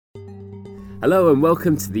Hello and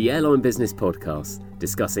welcome to the Airline Business Podcast,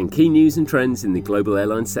 discussing key news and trends in the global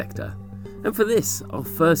airline sector. And for this, our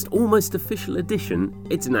first almost official edition,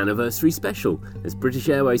 it's an anniversary special, as British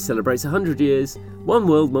Airways celebrates 100 years, One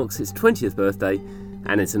World marks its 20th birthday,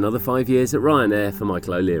 and it's another 5 years at Ryanair for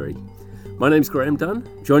Michael O'Leary. My name's Graham Dunn.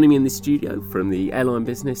 Joining me in the studio from the Airline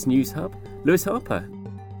Business News Hub, Lewis Harper.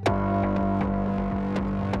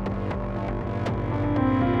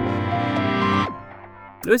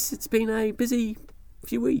 Lewis, it's been a busy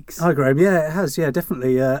few weeks. Hi, Graham. Yeah, it has. Yeah,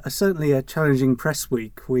 definitely. Certainly a challenging press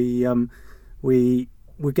week. We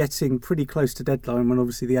were getting pretty close to deadline when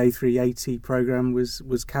obviously the A380 programme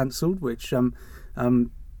was cancelled, which has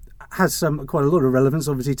quite a lot of relevance,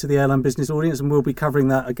 obviously, to the airline business audience, and we'll be covering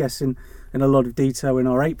that, I guess, in a lot of detail in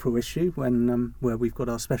our April issue when where we've got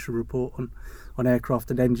our special report on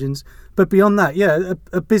aircraft and engines. But beyond that, yeah,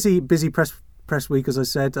 a busy press week, as I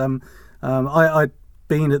said. I'd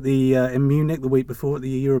been at in Munich the week before at the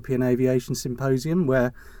European Aviation Symposium,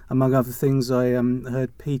 where, among other things, I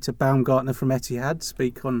heard Peter Baumgartner from Etihad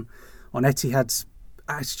speak on Etihad's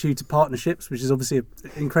attitude to partnerships, which is obviously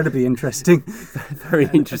incredibly interesting. Very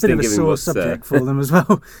interesting. A bit of a sore subject for them as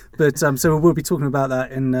well. But so we'll be talking about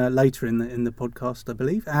that later in the podcast, I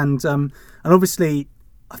believe. And obviously,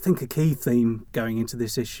 I think a key theme going into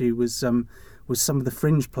this issue was some of the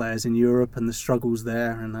fringe players in Europe and the struggles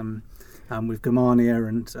there, and with Germania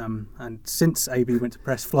and since AB went to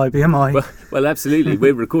press, FlyBMI. Well, absolutely.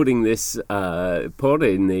 We're recording this pod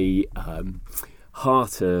in the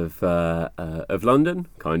heart of London,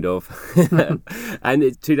 kind of.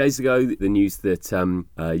 And 2 days ago, the news that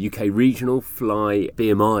UK regional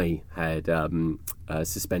FlyBMI had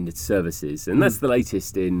suspended services, and that's the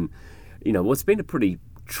latest in what's been a pretty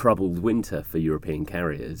troubled winter for European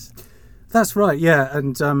carriers. That's right, yeah,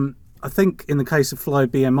 and I think in the case of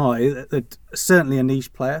FlyBMI, they're certainly a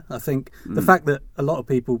niche player. I think the fact that a lot of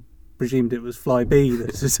people presumed it was Flybe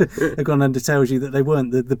that had gone under tells you that they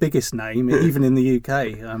weren't the biggest name, even in the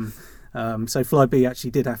UK. So Flybe actually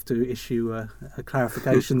did have to issue a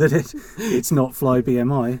clarification that it's not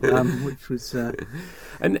FlyBMI, which was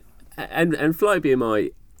and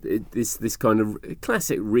FlyBMI, this kind of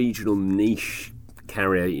classic regional niche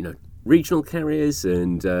carrier, Regional carriers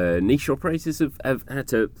and niche operators have had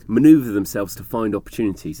to manoeuvre themselves to find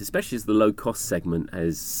opportunities, especially as the low-cost segment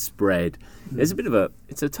has spread. There's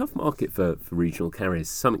it's a tough market for regional carriers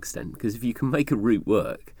to some extent, because if you can make a route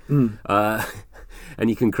work and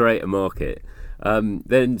you can create a market,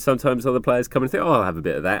 then sometimes other players come and think, I'll have a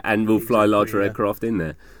bit of that, and we'll fly larger aircraft in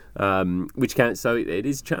there. Which counts, so it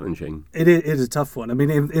is challenging. It is a tough one. I mean,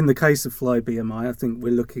 in the case of FlyBMI, I think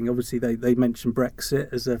we're looking, obviously they mentioned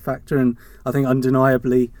Brexit as a factor, and I think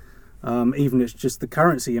undeniably, even it's just the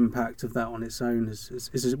currency impact of that on its own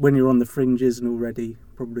is when you're on the fringes and already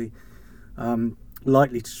probably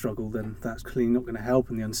likely to struggle, then that's clearly not going to help,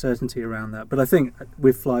 and the uncertainty around that. But I think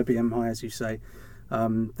with FlyBMI, as you say,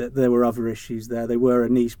 that there were other issues there. They were a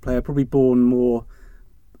niche player, probably born more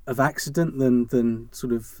of accident than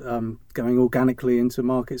sort of going organically into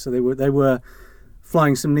market. So they were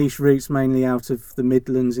flying some niche routes, mainly out of the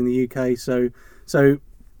Midlands in the UK. So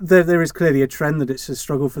there is clearly a trend that it's a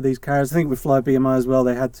struggle for these carriers. I think with FlyBMI as well,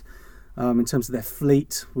 they had in terms of their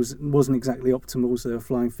fleet wasn't exactly optimal. So they were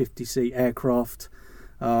flying 50-seat aircraft,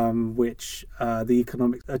 which the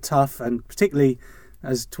economics are tough, and particularly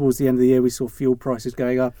as towards the end of the year we saw fuel prices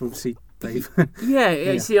going up. Obviously.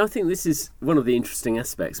 Yeah. See, I think this is one of the interesting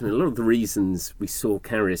aspects. I mean, a lot of the reasons we saw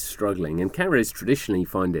carriers struggling, and carriers traditionally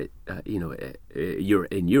find it,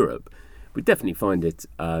 in Europe, we definitely find it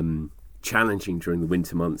challenging during the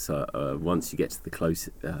winter months once you get to the close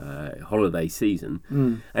holiday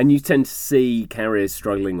season. And you tend to see carriers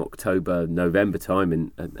struggling October, November time,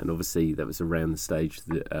 and obviously that was around the stage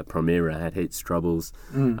that Primera had its troubles,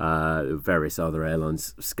 various other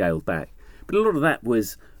airlines scaled back. But a lot of that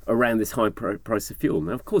was around this high price of fuel.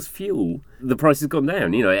 Now, of course, fuel, the price has gone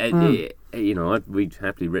down. We'd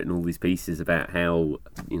happily written all these pieces about how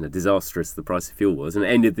disastrous the price of fuel was, and it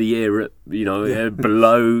ended the year at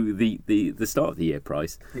below the start of the year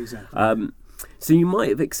price. Exactly. So you might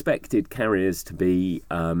have expected carriers to be,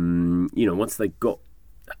 once they got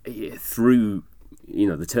through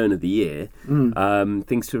the turn of the year,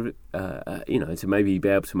 things to maybe be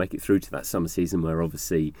able to make it through to that summer season where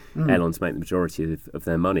obviously airlines make the majority of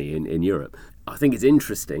their money in Europe. I think it's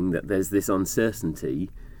interesting that there's this uncertainty,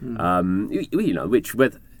 how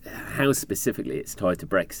specifically it's tied to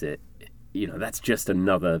Brexit, that's just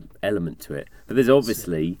another element to it. But there's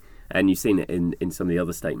obviously, and you've seen it in some of the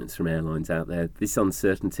other statements from airlines out there, this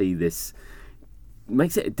uncertainty, this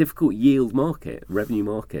makes it a difficult yield market, revenue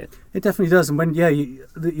market. It definitely does. And when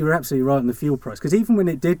you're absolutely right on the fuel price, because even when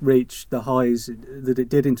it did reach the highs that it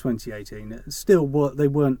did in 2018, they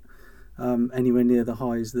weren't anywhere near the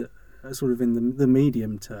highs that are sort of in the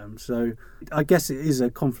medium term. So I guess it is a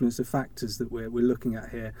confluence of factors that we're looking at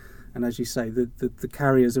here. And as you say, the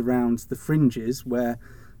carriers around the fringes where,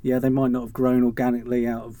 they might not have grown organically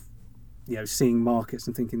out of seeing markets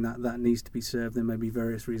and thinking that needs to be served. There may be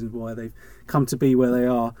various reasons why they've come to be where they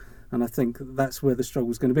are, and I think that's where the struggle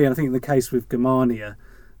is going to be. And I think in the case with Germania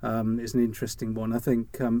is an interesting one. I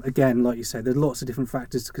think, again, like you say, there's lots of different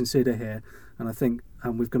factors to consider here, and I think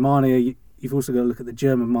with Germania, you've also got to look at the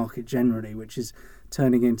German market generally, which is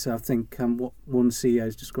turning into, I think, what one CEO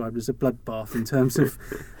has described as a bloodbath in terms of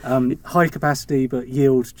high capacity, but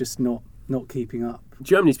yield just not keeping up.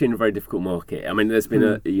 Germany's been a very difficult market. I mean, there's been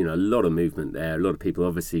a lot of movement there. A lot of people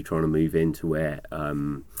obviously trying to move into where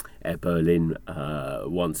Air Berlin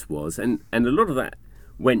once was, and a lot of that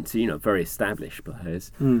went to very established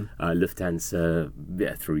players. Lufthansa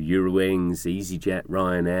through Eurowings, EasyJet,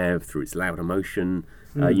 Ryanair through its Laudamotion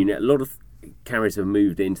unit. A lot of carriers have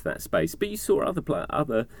moved into that space, but you saw other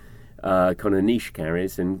kind of niche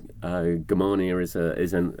carriers, and Germania is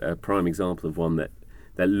a prime example of one that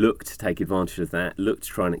looked to take advantage of that, looked to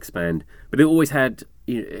try and expand, but it always had,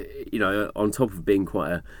 on top of being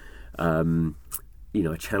quite a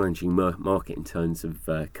challenging market in terms of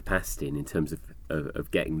capacity and in terms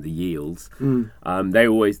of getting the yields. They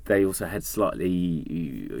also had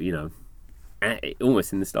slightly,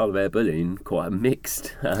 almost in the style of Air Berlin, quite a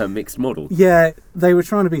mixed model. Yeah, they were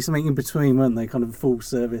trying to be something in between, weren't they? Kind of full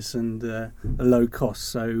service and a low cost.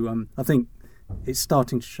 So I think it's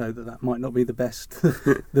starting to show that might not be the best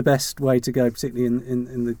the best way to go, particularly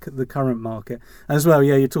in the current market. As well,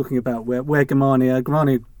 you're talking about where Germania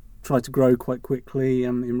tried to grow quite quickly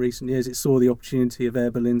in recent years. It saw the opportunity of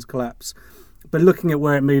Air Berlin's collapse. But looking at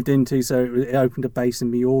where it moved into, so it opened a base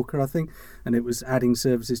in Mallorca, I think, and it was adding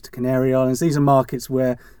services to Canary Islands. These are markets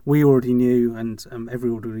where we already knew, and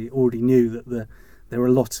everybody already knew that there were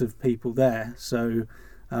lots of people there. So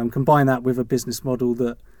combine that with a business model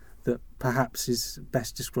that perhaps is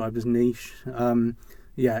best described as niche.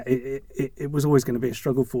 It was always going to be a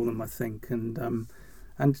struggle for them, I think. And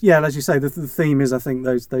as you say, the theme is, I think,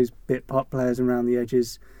 those bit part players around the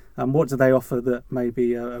edges. What do they offer that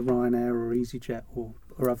maybe a Ryanair or EasyJet or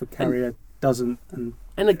other carrier doesn't? And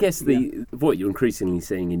I guess what you're increasingly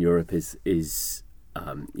seeing in Europe is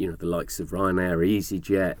the likes of Ryanair,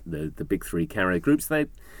 EasyJet, the big three carrier groups. They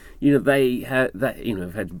have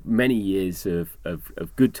had many years of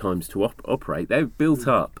good times to operate. They've built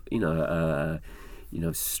up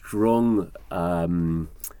strong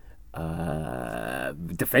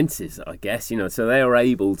defences, I guess, so they are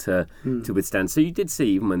able to withstand. So you did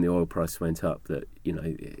see, even when the oil price went up, that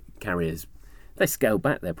carriers, they scaled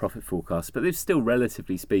back their profit forecasts, but they're still,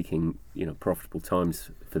 relatively speaking, profitable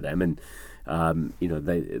times for them, and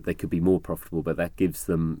they could be more profitable, but that gives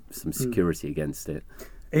them some security against it.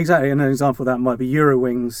 Exactly, and an example of that might be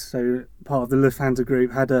Eurowings. So part of the Lufthansa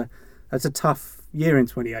group had a tough year in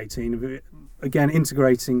 2018. Again,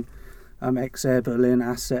 integrating ex-Air Berlin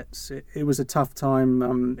assets. It was a tough time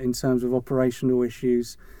in terms of operational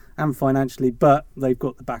issues and financially, but they've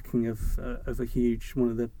got the backing of a huge, one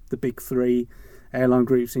of the big three airline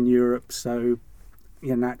groups in Europe. So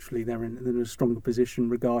naturally they're in a stronger position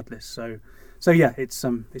regardless. So it's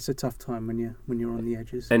a tough time when you're on the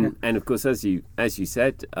edges. And of course, as you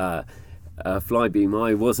said,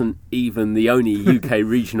 Flybe wasn't even the only UK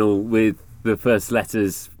regional with the first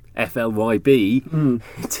letters FLYB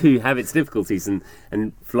to have its difficulties, and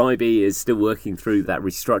Flybe is still working through that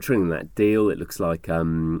restructuring and that deal. It looks like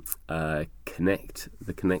the Connect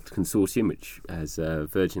consortium, which has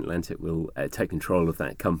Virgin Atlantic, will take control of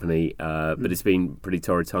that company, but it's been pretty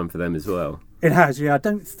torrid time for them as well. It has, yeah. I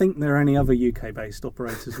don't think there are any other UK-based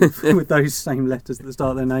operators with those same letters at the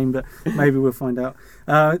start of their name, but maybe we'll find out.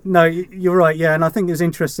 No, you're right, yeah, and I think it's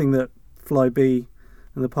interesting that Flybe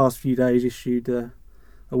in the past few days issued a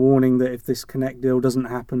warning that if this Connect deal doesn't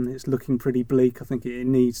happen, it's looking pretty bleak. I think it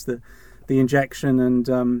needs the injection, and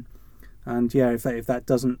if that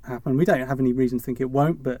doesn't happen, we don't have any reason to think it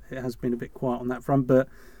won't, but it has been a bit quiet on that front. But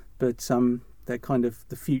they're kind of,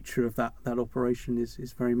 the future of that operation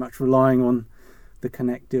is very much relying on the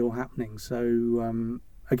Connect deal happening. So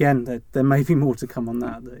again, there may be more to come on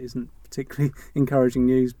that isn't particularly encouraging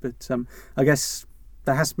news, but I guess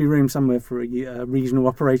there has to be room somewhere for a regional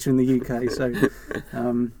operator in the UK. So,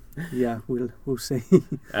 we'll see.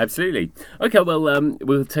 Absolutely. Okay, well,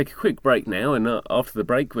 we'll take a quick break now, and after the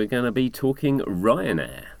break, we're going to be talking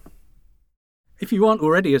Ryanair. If you aren't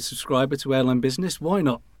already a subscriber to Airline Business, why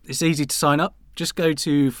not? It's easy to sign up. Just go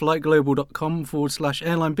to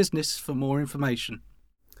flightglobal.com/airline business for more information.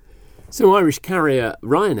 So Irish carrier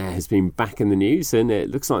Ryanair has been back in the news, and it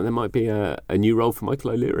looks like there might be a new role for Michael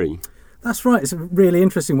O'Leary. That's right. It's a really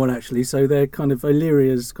interesting one, actually. So they're O'Leary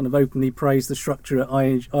has openly praised the structure at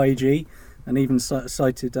IAG, and even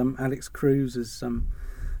cited Alex Cruz as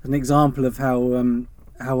an example of how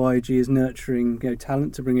IAG is nurturing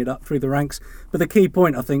talent to bring it up through the ranks. But the key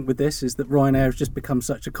point, I think, with this is that Ryanair has just become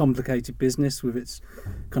such a complicated business with its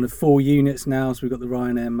 4 units now. So we've got the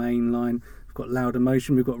Ryanair main line, we've got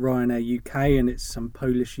Laudamotion, we've got Ryanair UK, and it's some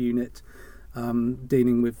Polish unit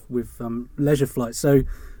dealing with leisure flights. So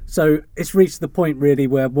it's reached the point really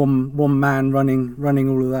where one man running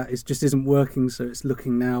all of that just isn't working. So it's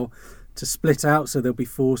looking now to split out. So there'll be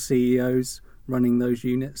 4 CEOs running those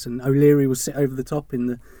units, and O'Leary will sit over the top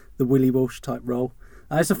in the Willie Walsh type role.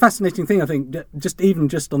 It's a fascinating thing, I think, just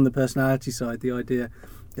on the personality side, the idea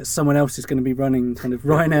that someone else is going to be running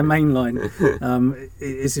Ryanair mainline.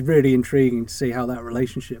 It's really intriguing to see how that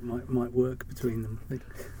relationship might work between them.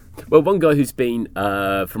 Well, one guy who's been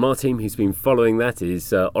from our team who's been following that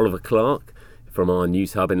is Oliver Clark from our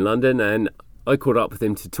news hub in London, and I caught up with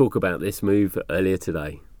him to talk about this move earlier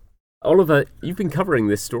today. Oliver, you've been covering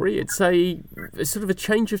this story. It's a sort of a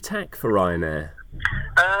change of tack for Ryanair.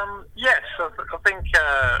 Yes, I think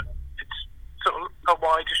it's sort of a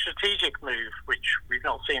wider strategic move, which we've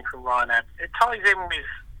not seen from Ryanair. It ties in with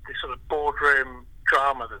this sort of boardroom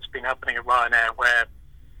drama that's been happening at Ryanair, where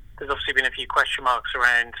there's obviously been a few question marks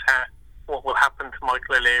around what will happen to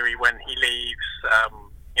Michael O'Leary when he leaves,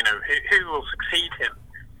 who will succeed him.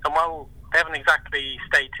 And while they haven't exactly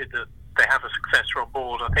stated that they have a successor on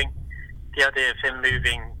board, I think the idea of him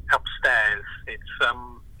moving upstairs, it's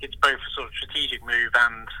both a sort of strategic move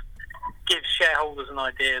and gives shareholders an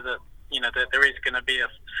idea that that there is going to be a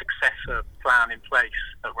successor plan in place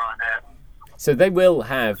at Ryanair. So they will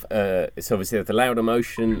have it's obviously the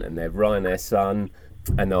Laudamotion and they have Ryanair Sun,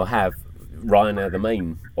 and they'll have Ryanair the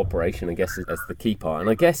main operation, I guess, as the key part. And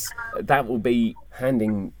I guess that will be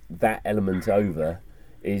handing that element over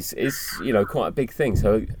is quite a big thing.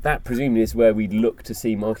 So that presumably is where we'd look to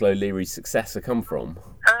see Michael O'Leary's successor come from.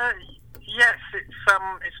 Yes,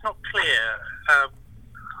 it's not clear.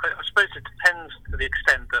 I suppose it depends to the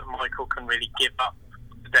extent that Michael can really give up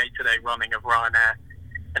the day-to-day running of Ryanair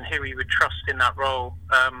and who he would trust in that role.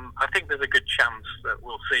 I think there's a good chance that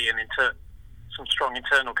we'll see some strong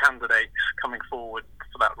internal candidates coming forward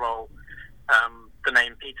for that role. The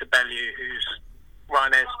name Peter Bellew, who's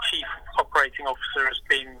Ryanair's chief operating officer, has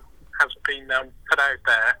been put out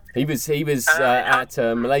there. He was at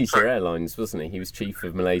Malaysia Airlines, wasn't he? He was chief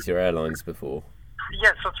of Malaysia Airlines before.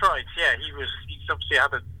 Yes, that's right. Yeah, he's obviously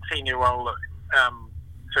had a senior role,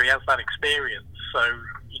 so he has that experience. So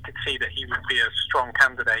you could see that he would be a strong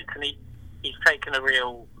candidate, and he's taken a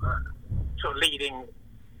real sort of leading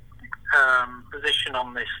position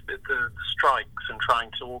on the strikes and trying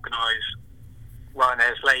to organise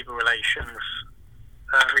Ryanair's labour relations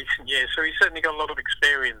recent years. So he's certainly got a lot of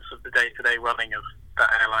experience of the day-to-day running of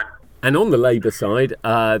that airline. And on the labour side,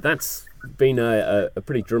 that's been a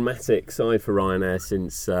pretty dramatic side for Ryanair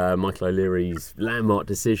since Michael O'Leary's landmark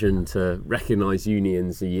decision to recognise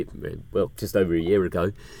unions just over a year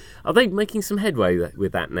ago. Are they making some headway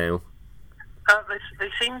with that now?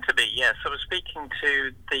 They seem to be, yes. I was speaking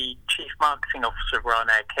to the Chief Marketing Officer of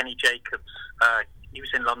Ryanair, Kenny Jacobs. He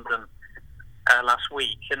was in London last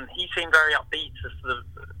week, and he seemed very upbeat as to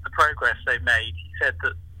the progress they've made. He said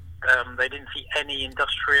that they didn't see any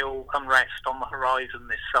industrial unrest on the horizon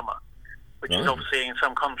this summer, which is obviously in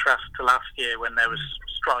some contrast to last year when there was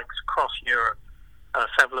strikes across Europe,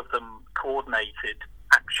 several of them coordinated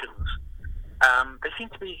actions. They seem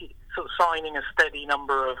to be sort of signing a steady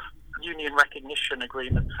number of union recognition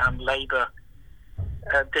agreements and labour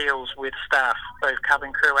deals with staff, both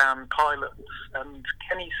cabin crew and pilots. And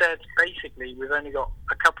Kenny said, basically, we've only got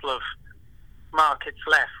a couple of markets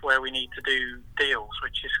left where we need to do deals,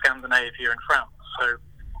 which is Scandinavia and France. So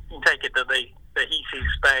you can take it that he sees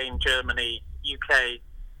Spain, Germany, UK,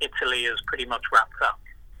 Italy as pretty much wrapped up.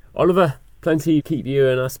 Oliver, plenty to keep you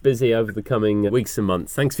and us busy over the coming weeks and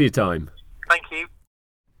months. Thanks for your time. Thank you.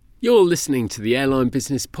 You're listening to the Airline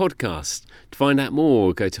Business Podcast. To find out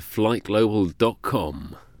more, go to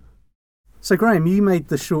flightglobal.com. So, Graham, you made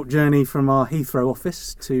the short journey from our Heathrow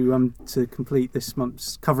office to complete this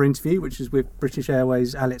month's cover interview, which is with British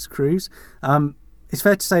Airways' Alex Cruz. It's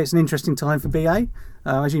fair to say it's an interesting time for BA.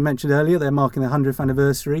 As you mentioned earlier, they're marking their 100th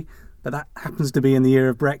anniversary, but that happens to be in the year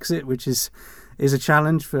of Brexit, which is a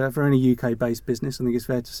challenge for any UK-based business, I think it's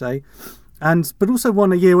fair to say. but also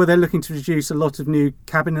one a year where they're looking to introduce a lot of new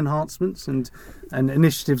cabin enhancements and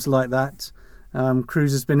initiatives like that.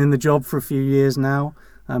 Cruise has been in the job for a few years now.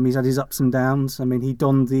 He's had his ups and downs. I mean, he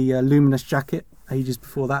donned the luminous jacket ages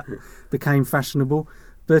before that became fashionable.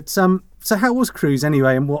 But so how was Cruise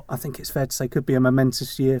anyway? And what I think it's fair to say could be a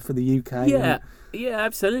momentous year for the UK. Yeah,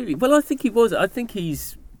 absolutely. Well, I think he was. I think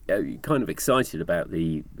he's kind of excited about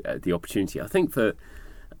the opportunity. I think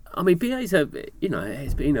BA's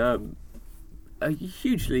has been a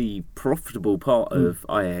hugely profitable part of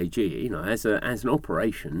IAG. As an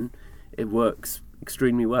operation, it works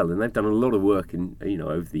extremely well, and they've done a lot of work in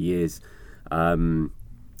over the years,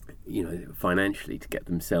 financially to get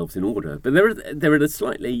themselves in order. But they're at a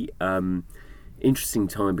slightly interesting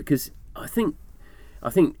time, because I think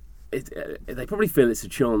they probably feel it's a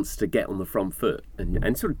chance to get on the front foot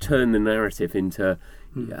and sort of turn the narrative into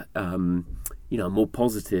a more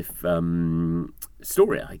positive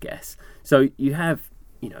story, I guess. So you have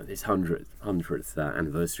this 100th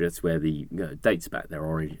anniversary. That's where the dates back their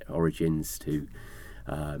origins to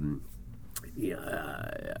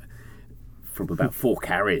from about 4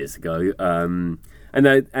 carriers ago. And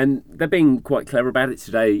they're being quite clever about it.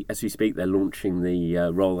 Today, as we speak, they're launching the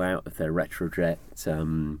rollout of their retrojet,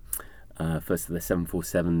 first of their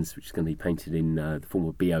 747s, which is going to be painted in the form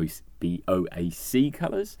of BOAC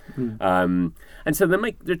colours. And so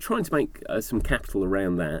they're trying to make some capital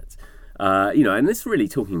around that. And this is really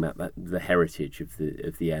talking about the heritage of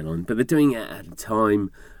the airline, but they're doing it at a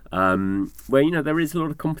time where there is a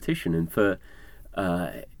lot of competition, and for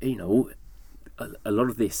a lot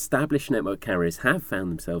of the established network carriers have found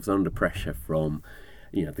themselves under pressure from,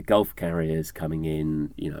 the Gulf carriers coming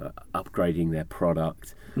in, upgrading their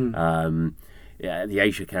product. The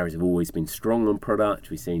Asia carriers have always been strong on product.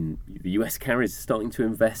 We've seen the US carriers starting to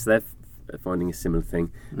invest. They're finding a similar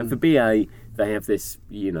thing. And for BA, they have this,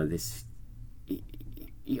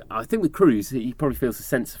 I think with Cruise, he probably feels a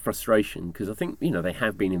sense of frustration, because I think they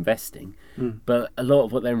have been investing, but a lot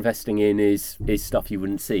of what they're investing in is stuff you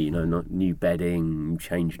wouldn't see, not new bedding,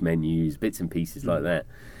 changed menus, bits and pieces like that.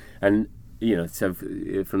 And so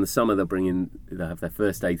from the summer they'll have their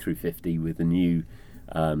first A350 with a new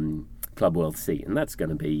Club World seat, and that's going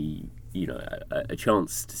to be a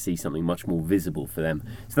chance to see something much more visible for them.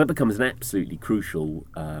 So that becomes an absolutely crucial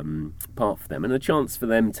part for them, and a chance for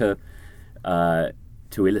them to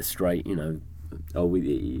illustrate, we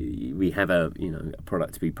have a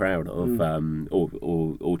product to be proud of,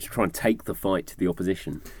 or to try and take the fight to the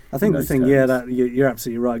opposition. I think the thing, that you're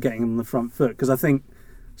absolutely right, getting them on the front foot, because I think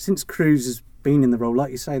since Cruise has been in the role,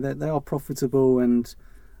 like you say, they are profitable,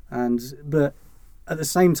 but at the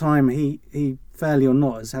same time, he fairly or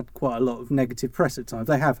not has had quite a lot of negative press at times.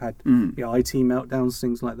 They have had IT meltdowns,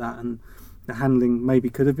 things like that, and the handling maybe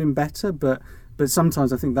could have been better, but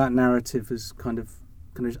sometimes I think that narrative has kind of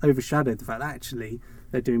overshadowed the fact that actually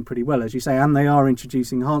they're doing pretty well, as you say, and they are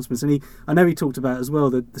introducing enhancements. And I know he talked about as well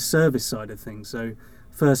the service side of things. So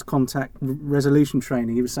first contact resolution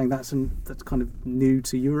training, he was saying that's kind of new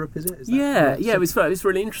to Europe, is it? It was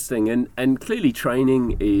really interesting, and clearly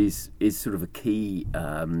training is sort of a key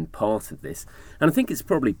part of this, and I think it's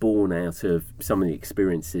probably born out of some of the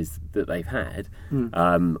experiences that they've had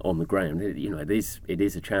on the ground. It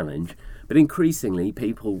is a challenge, but increasingly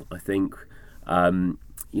people, I think,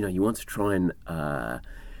 you want to try and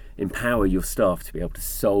empower your staff to be able to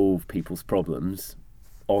solve people's problems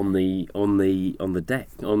on the deck,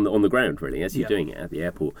 on the ground, really, as you're doing it at the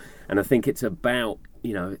airport. And I think it's about,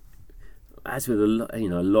 as with a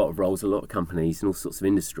lot of roles, a lot of companies and all sorts of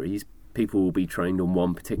industries, people will be trained on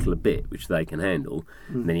one particular bit which they can handle,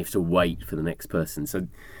 and then you have to wait for the next person. So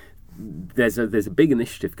there's a big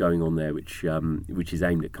initiative going on there which is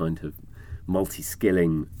aimed at kind of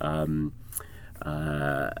multi-skilling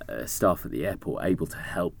staff at the airport, able to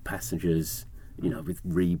help passengers, with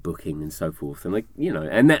rebooking and so forth. And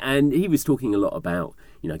and he was talking a lot about,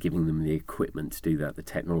 giving them the equipment to do that, the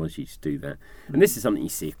technology to do that. And this is something you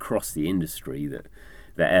see across the industry, that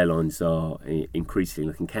airlines are increasingly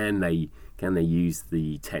looking, can they use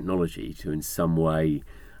the technology to in some way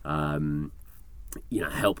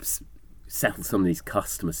help settle some of these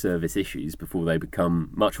customer service issues before they become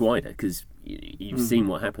much wider, because you've seen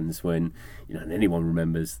what happens when and anyone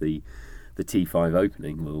remembers the T5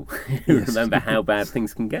 opening will remember how bad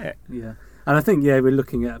things can get. And I think we're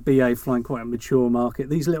looking at BA flying quite a mature market.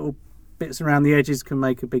 These little bits around the edges can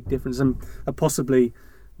make a big difference, and are possibly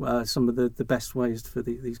some of the best ways for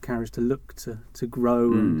these carriers to look to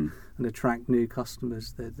grow and attract new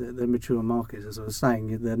customers. They're mature markets, as I was saying.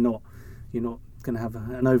 You're not going to have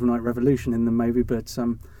an overnight revolution in them, maybe, but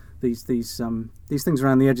these things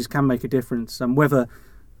around the edges can make a difference. Whether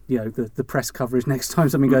the press coverage next time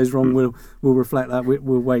something goes wrong will reflect that.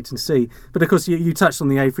 We'll wait and see. But of course, you touched on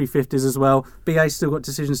the A350s as well. BA's still got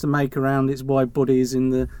decisions to make around its wide bodies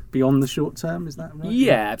beyond the short term. Is that right?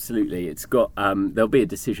 Yeah, absolutely. It's got there'll be a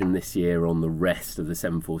decision this year on the rest of the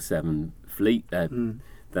 747 fleet.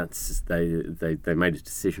 That's they made a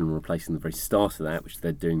decision on replacing the very start of that, which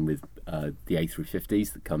they're doing with the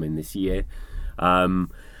A350s that come in this year.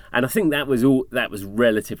 And I think that was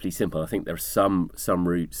relatively simple. I think there are some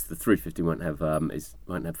routes. The 350 won't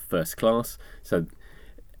have first class, so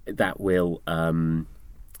that will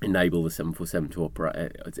enable the 747 to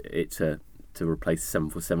operate to replace the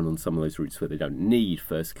 747 on some of those routes where they don't need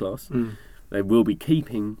first class. They will be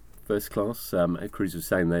keeping first class. Cruise was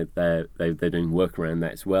saying they're doing work around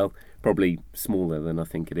that as well. Probably smaller than I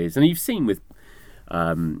think it is, and you've seen with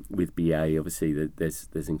BA, obviously, that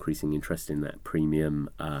there's increasing interest in that premium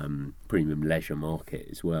leisure market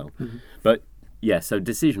as well. But yeah, so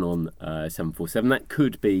decision on 747, that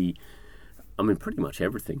could be. I mean, pretty much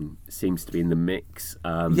everything seems to be in the mix.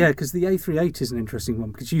 Because the A38 is an interesting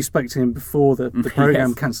one, because you spoke to him before the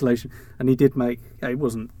programme cancellation, and he did it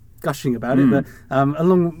wasn't gushing about it, but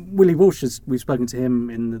along Willie Walsh, we've spoken to him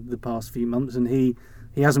in the past few months, and he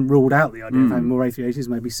hasn't ruled out the idea of having more A380s,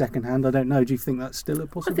 maybe second-hand. I don't know. Do you think that's still a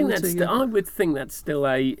possibility? I would think that's still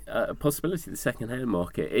a possibility, the second-hand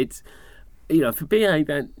market. It's, for BA,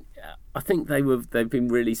 I think they've been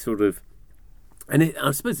really sort of... And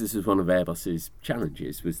I suppose this was one of Airbus's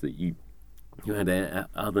challenges, was that you had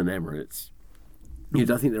other than Emirates. I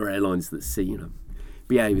think there are airlines that see,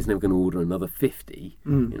 BA was never going to order another 50,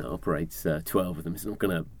 operates 12 of them. It's not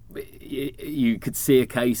going to... You could see a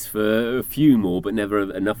case for a few more, but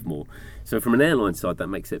never enough more. So from an airline side, that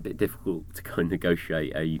makes it a bit difficult to kind of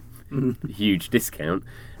negotiate a huge discount.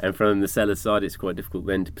 And from the seller side, it's quite difficult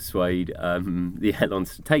then to persuade the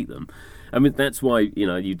airlines to take them. I mean, that's why,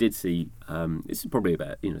 you did see, this is probably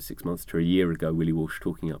about, 6 months to a year ago, Willie Walsh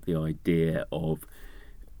talking up the idea of,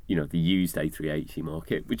 the used A380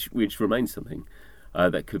 market, which remains something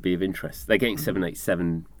that could be of interest. They're getting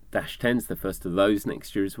 787-10s, the first of those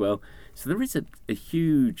next year as well. So there is a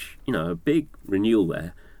huge, a big renewal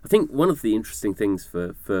there. I think one of the interesting things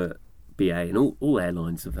for BA and all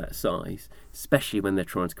airlines of that size, especially when they're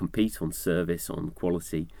trying to compete on service, on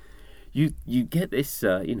quality, you get this,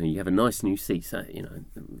 you have a nice new seat, so,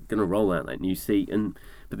 going to roll out that new seat,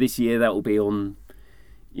 but this year that will be on,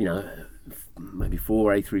 maybe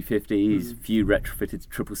 4 A350s, few retrofitted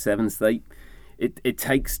 777s. It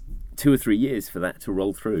takes 2 or 3 years for that to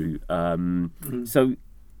roll through. So,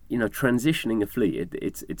 transitioning a fleet,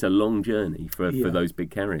 it's a long journey for those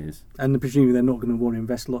big carriers. And presumably they're not going to want to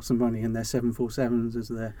invest lots of money in their 747s as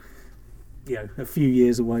they're, a few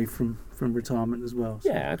years away from retirement as well. So.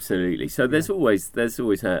 Yeah, absolutely. So there's always a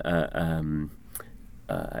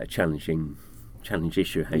challenge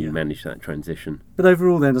issue how you manage that transition. But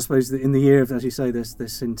overall, then, I suppose that in the year of, as you say, this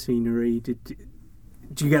centenary, do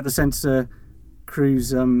you get the sense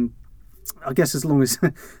Cruise? I guess as long as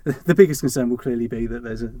the biggest concern will clearly be that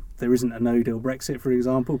there isn't a no-deal Brexit, for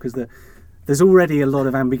example, because there's already a lot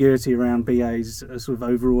of ambiguity around BA's sort of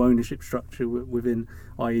overall ownership structure within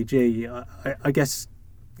IAG. I guess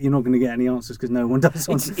you're not going to get any answers because no one does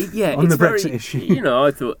on the Brexit issue.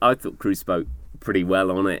 I thought Cruise spoke pretty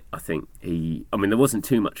well on it. I think there wasn't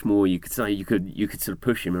too much more you could say. You could sort of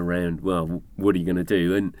push him around. Well, what are you going to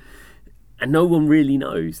do? And no one really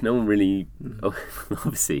knows. No one really,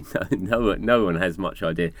 obviously, no one has much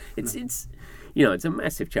idea. It's a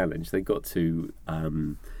massive challenge. They've got to,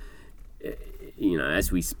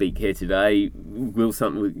 as we speak here today, will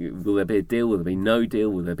there be a deal? Will there be no deal?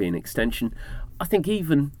 Will there be an extension? I think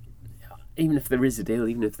even if there is a deal,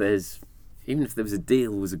 even if there was a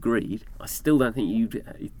deal was agreed, I still don't think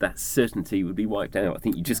that certainty would be wiped out. I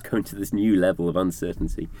think you just go into this new level of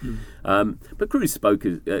uncertainty. But Cruise spoke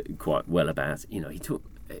quite well about,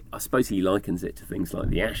 I suppose he likens it to things like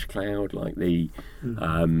the ash cloud, like the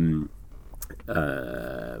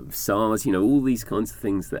SARS, all these kinds of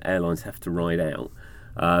things that airlines have to ride out.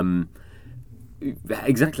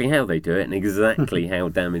 Exactly how they do it and exactly how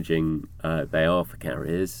damaging they are for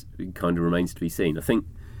carriers kind of remains to be seen. I think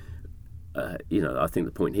I think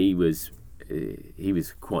the point he was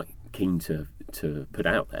quite keen to put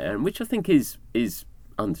out there, and which I think is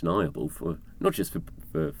undeniable for not just for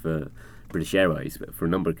British Airways, but for a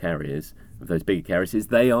number of carriers, of those bigger carriers, is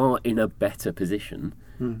they are in a better position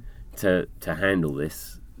to handle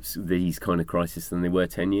these kind of crises than they were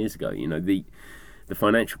 10 years ago. The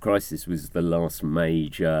financial crisis was the last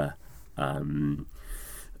major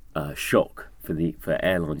shock for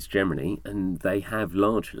airlines generally, and they have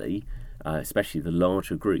largely, especially the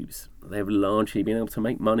larger groups, they have largely been able to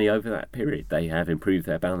make money over that period. They have improved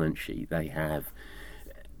their balance sheet. They have,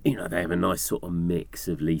 they have a nice sort of mix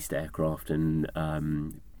of leased aircraft and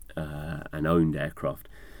owned aircraft.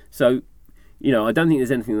 So, I don't think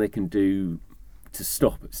there's anything they can do to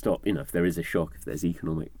stop. If there is a shock, if there's if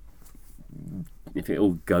it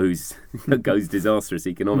all goes disastrous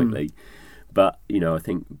economically. But, I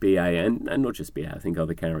think BA and not just BA, I think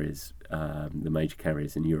other carriers, the major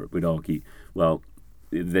carriers in Europe would argue, well,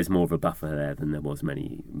 there's more of a buffer there than there was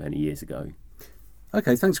many, many years ago.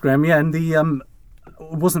 Okay, thanks, Graham. Yeah, and the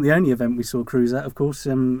wasn't the only event we saw cruise at, of course.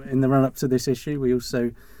 In the run-up to this issue, we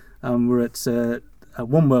also were at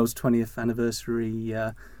oneworld's 20th anniversary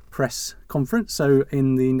press conference. So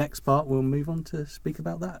in the next part, we'll move on to speak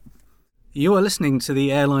about that. You are listening to the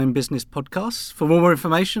Airline Business Podcast. For more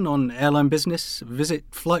information on airline business, visit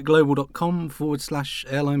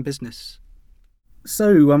flightglobal.com/airline business.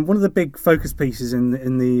 So one of the big focus pieces in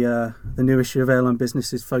the new issue of Airline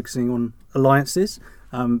Business is focusing on alliances.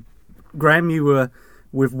 Graham, you were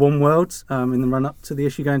with oneworld in the run-up to the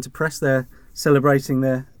issue going to press. They're celebrating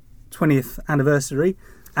their 20th anniversary,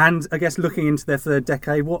 and I guess looking into their third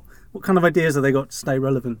decade. What kind of ideas have they got to stay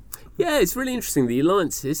relevant? Yeah, it's really interesting. The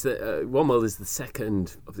alliances that oneworld is the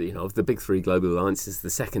second of the big three global alliances, the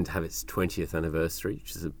second to have its 20th anniversary,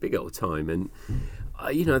 which is a big old time, and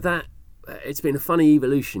that it's been a funny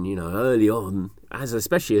evolution. Early on,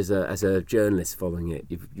 especially as a journalist following it,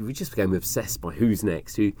 you just became obsessed by who's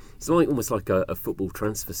next. It's almost like a football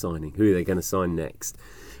transfer signing. Who are they going to sign next?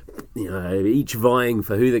 Each vying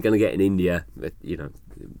for who they're going to get in India.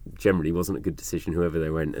 Generally wasn't a good decision, whoever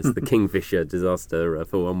they went, as the Kingfisher disaster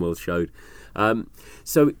for oneworld showed.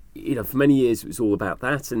 So, for many years it was all about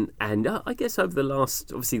that, and I guess over the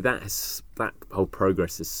last, obviously that whole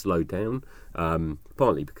progress has slowed down,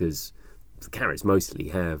 partly because the carriers mostly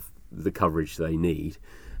have the coverage they need,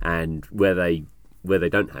 and where they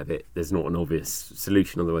don't have it, there's not an obvious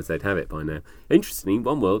solution, otherwise they'd have it by now. Interestingly,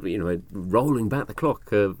 oneworld, rolling back the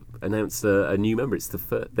clock, announced a new member. It's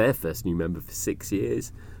their first new member for 6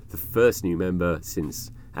 years, the first new member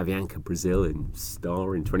since Avianca Brazil in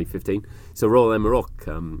Star in 2015. So Royal Air Maroc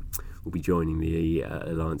will be joining the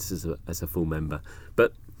alliance as a full member.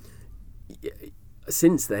 But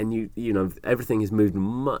since then, everything has moved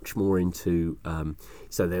much more into.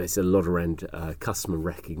 So there's a lot around customer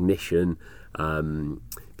recognition,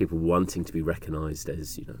 people wanting to be recognised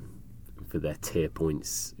as for their tier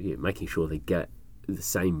points, making sure they get the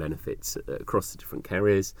same benefits across the different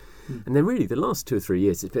carriers. And then really the last 2 or 3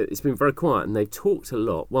 years it's been very quiet, and they've talked a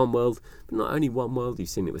lot. oneworld, but not only oneworld, you've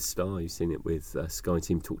seen it with Star, you've seen it with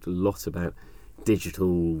SkyTeam, talked a lot about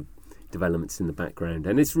digital developments in the background,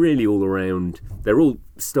 and it's really all around. They're all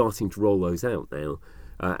starting to roll those out now,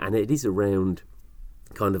 and it is around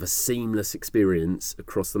kind of a seamless experience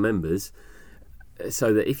across the members,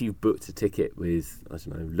 so that if you've booked a ticket with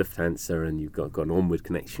Lufthansa and you've got an onward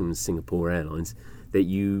connection with Singapore Airlines, that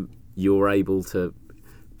you're able to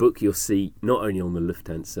book your seat not only on the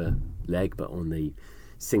Lufthansa leg but on the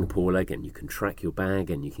Singapore leg, and you can track your bag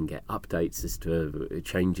and you can get updates as to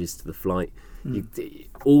changes to the flight.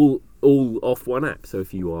 All off one app. So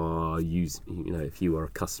if you are if you are a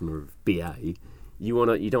customer of BA,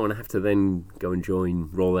 you don't want to have to then go and join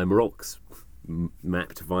Royal Air Maroc's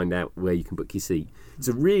map to find out where you can book your seat. It's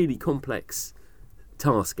a really complex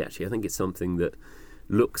task, actually. I think it's something that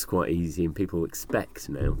looks quite easy and people expect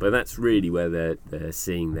now, but that's really where they're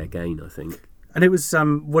seeing their gain, I think. And it was,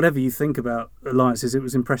 whatever you think about alliances, it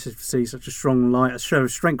was impressive to see such a strong a show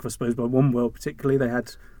of strength, I suppose, by oneworld particularly. They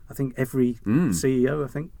had, I think, every CEO, I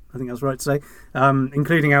think I was right to say,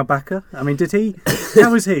 including Al Baker. I mean,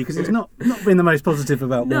 how was he? Because he's not been the most positive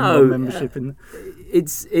about oneworld membership.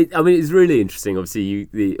 It's really interesting.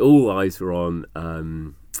 Obviously, all eyes were on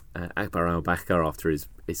Akbar Al Baker after his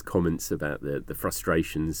comments about the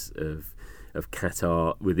frustrations of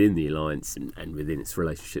Qatar within the alliance and within its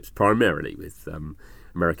relationships primarily with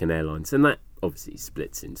American Airlines, and that obviously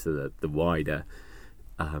splits into the wider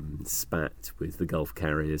spat with the Gulf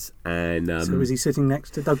carriers. And so was he sitting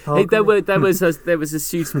next to Doug Parker? There was a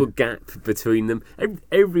suitable gap between them.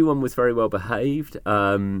 Everyone was very well behaved,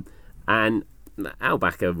 and Al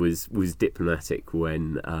Baker was diplomatic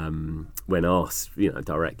when asked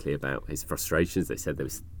directly about his frustrations. They said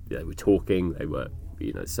they were talking, they were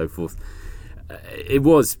so forth. It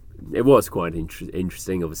was quite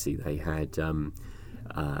interesting. Obviously, they had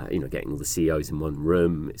getting all the CEOs in one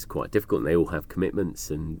room. It's quite difficult, and they all have commitments.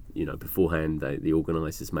 And beforehand, the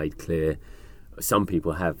organisers made clear some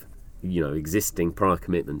people have existing prior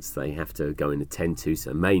commitments they have to go and attend to,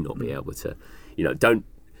 so may not be able to,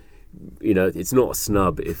 it's not a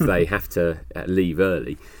snub if they have to leave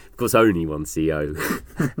early. Of course, only one CEO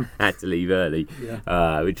had to leave early,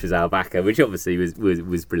 which was Al Backer, which obviously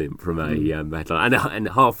was brilliant from a headline. And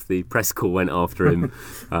half the press call went after him.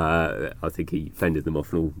 I think he fended them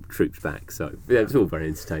off and all trooped back. So it was all very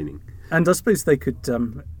entertaining. And I suppose they could,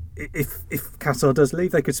 if Qatar does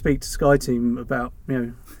leave, they could speak to Sky Team about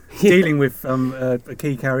dealing with a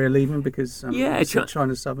key carrier leaving because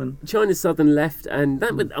China Southern left, and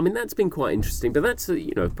that's been quite interesting. But that's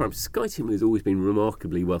Sky Team has always been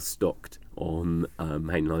remarkably well stocked on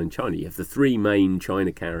mainland China. You have the three main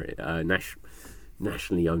China carrier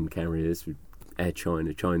nationally owned carriers: Air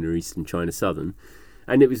China, China Eastern, China Southern,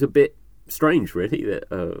 and it was a bit strange, really, that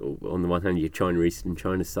on the one hand you have China Eastern and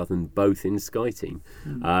China Southern both in Sky Team.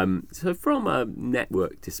 So from a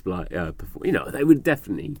network display, they would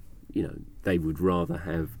definitely, they would rather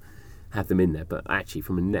have them in there. But actually,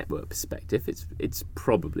 from a network perspective, it's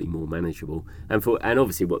probably more manageable. And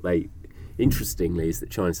obviously, what they interestingly is that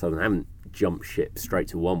China Southern haven't jumped ship straight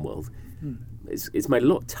to OneWorld. It's made a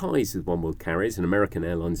lot of ties with OneWorld carriers, and American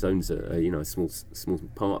Airlines owns a small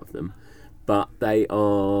part of them. But they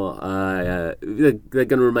are they're going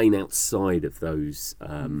to remain outside of those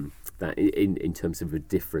that in terms of a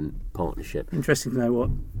different partnership. Interesting to know what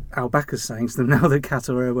Al Backer's saying to them now that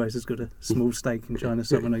Qatar Airways has got a small stake in China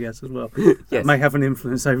Southern, I guess, as well. Yes. That may have an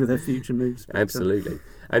influence over their future moves. Absolutely.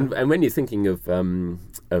 And when you're thinking of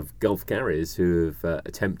Gulf carriers who have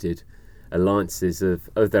attempted alliances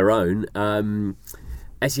of their own,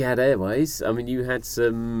 Etihad Airways, you had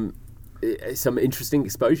some interesting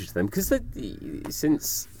exposure to them because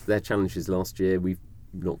since their challenges last year, we've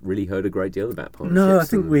not really heard a great deal about partnerships. No, I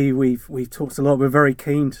think we've talked a lot. We're very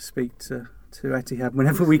keen to speak to Etihad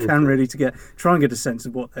whenever we can, really, to try and get a sense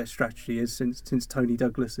of what their strategy is since Tony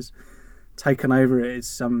Douglas has taken over it.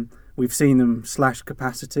 It's we've seen them slash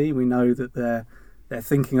capacity. We know that they're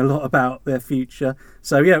thinking a lot about their future.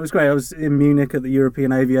 So yeah, it was great. I was in Munich at the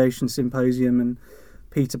European Aviation Symposium, and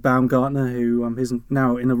Peter Baumgartner, who is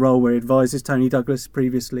now in a role where he advises Tony Douglas.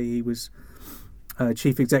 Previously, he was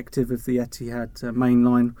chief executive of the Etihad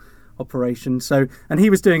mainline operation. So, and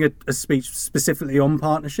he was doing a speech specifically on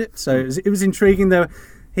partnership. So it was intriguing. Though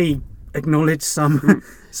he acknowledged some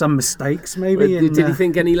mistakes, maybe. Did he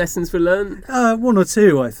think any lessons were learned? One or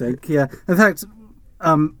two, I think. Yeah. In fact,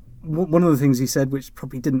 one of the things he said, which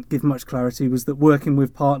probably didn't give much clarity, was that working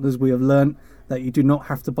with partners, we have learnt that you do not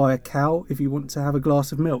have to buy a cow if you want to have a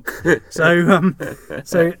glass of milk.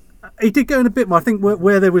 So he did go in a bit more. I think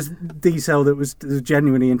where there was detail that was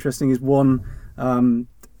genuinely interesting is one,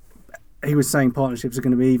 he was saying partnerships are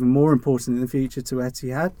going to be even more important in the future to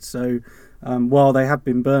Etihad. So while they have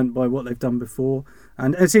been burnt by what they've done before,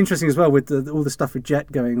 and it's interesting as well with all the stuff with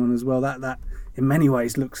Jet going on as well, that in many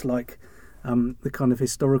ways looks like the kind of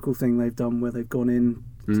historical thing they've done where they've gone in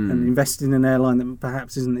and invested in an airline that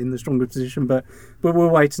perhaps isn't in the stronger position, but we'll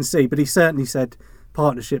wait and see. But he certainly said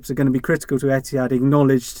partnerships are going to be critical to Etihad. He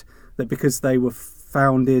acknowledged that because they were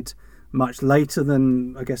founded much later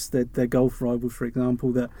than, I guess, their Gulf rivals, for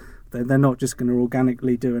example, that they're not just going to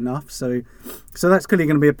organically do enough. So that's clearly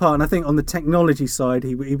going to be a part. And I think on the technology side,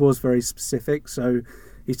 he was very specific. So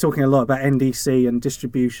he's talking a lot about NDC and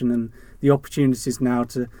distribution and the opportunities now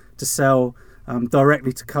to sell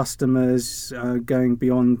directly to customers, going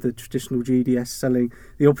beyond the traditional GDS selling,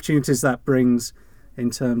 the opportunities that brings in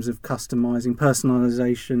terms of customising,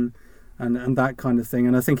 personalisation, and that kind of thing.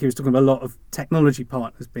 And I think he was talking about a lot of technology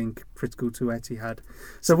partners being critical to Etihad.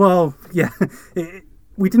 So while,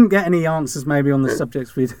 we didn't get any answers maybe on the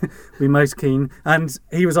subjects we're most keen. And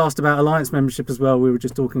he was asked about alliance membership as well. We were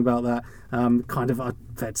just talking about that.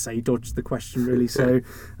 I'd say he dodged the question, really. So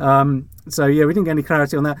we didn't get any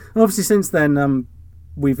clarity on that. And obviously since then,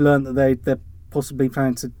 we've learned that they're possibly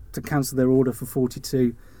planning to cancel their order for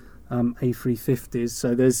 42 A350s.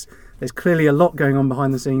 So there's clearly a lot going on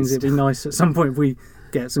behind the scenes. It'd be nice at some point if we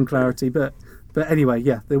get some clarity. But anyway,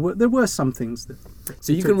 there were some things that.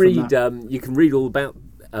 So you can read all about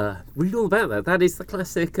that. That is the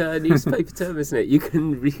classic newspaper term, isn't it? You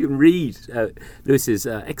can read Lewis's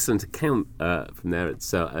excellent account from there at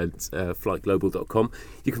flightglobal.com.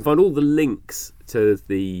 You can find all the links to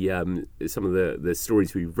the some of the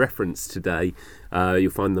stories we referenced today.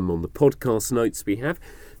 You'll find them on the podcast notes we have.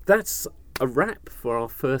 That's a wrap for our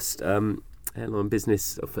first airline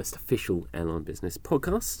business, or first official airline business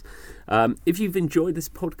podcast. If you've enjoyed this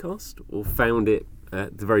podcast or found it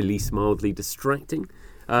at the very least mildly distracting,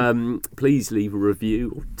 please leave a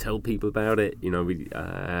review or tell people about it.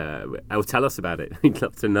 Or tell us about it. We'd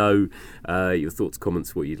love to know your thoughts,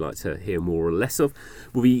 comments, what you'd like to hear more or less of.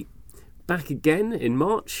 We'll be back again in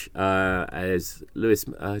March, as Lewis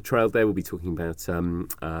trailed there. We'll be talking about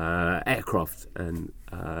aircraft and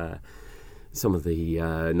some of the,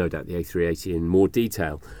 no doubt, the A380 in more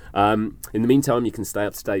detail. In the meantime, you can stay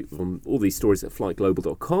up to date on all these stories at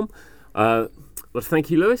flightglobal.com. Well, thank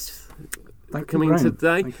you, Lewis, for coming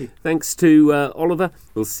today. Thank you. Thanks to Oliver.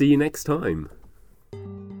 We'll see you next time.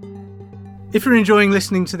 If you're enjoying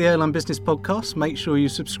listening to the Airline Business Podcast, make sure you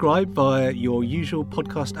subscribe via your usual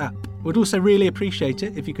podcast app. We'd also really appreciate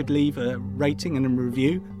it if you could leave a rating and a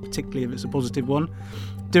review, particularly if it's a positive one.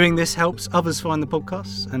 Doing this helps others find the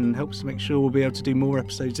podcasts and helps to make sure we'll be able to do more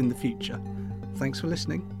episodes in the future. Thanks for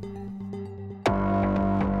listening.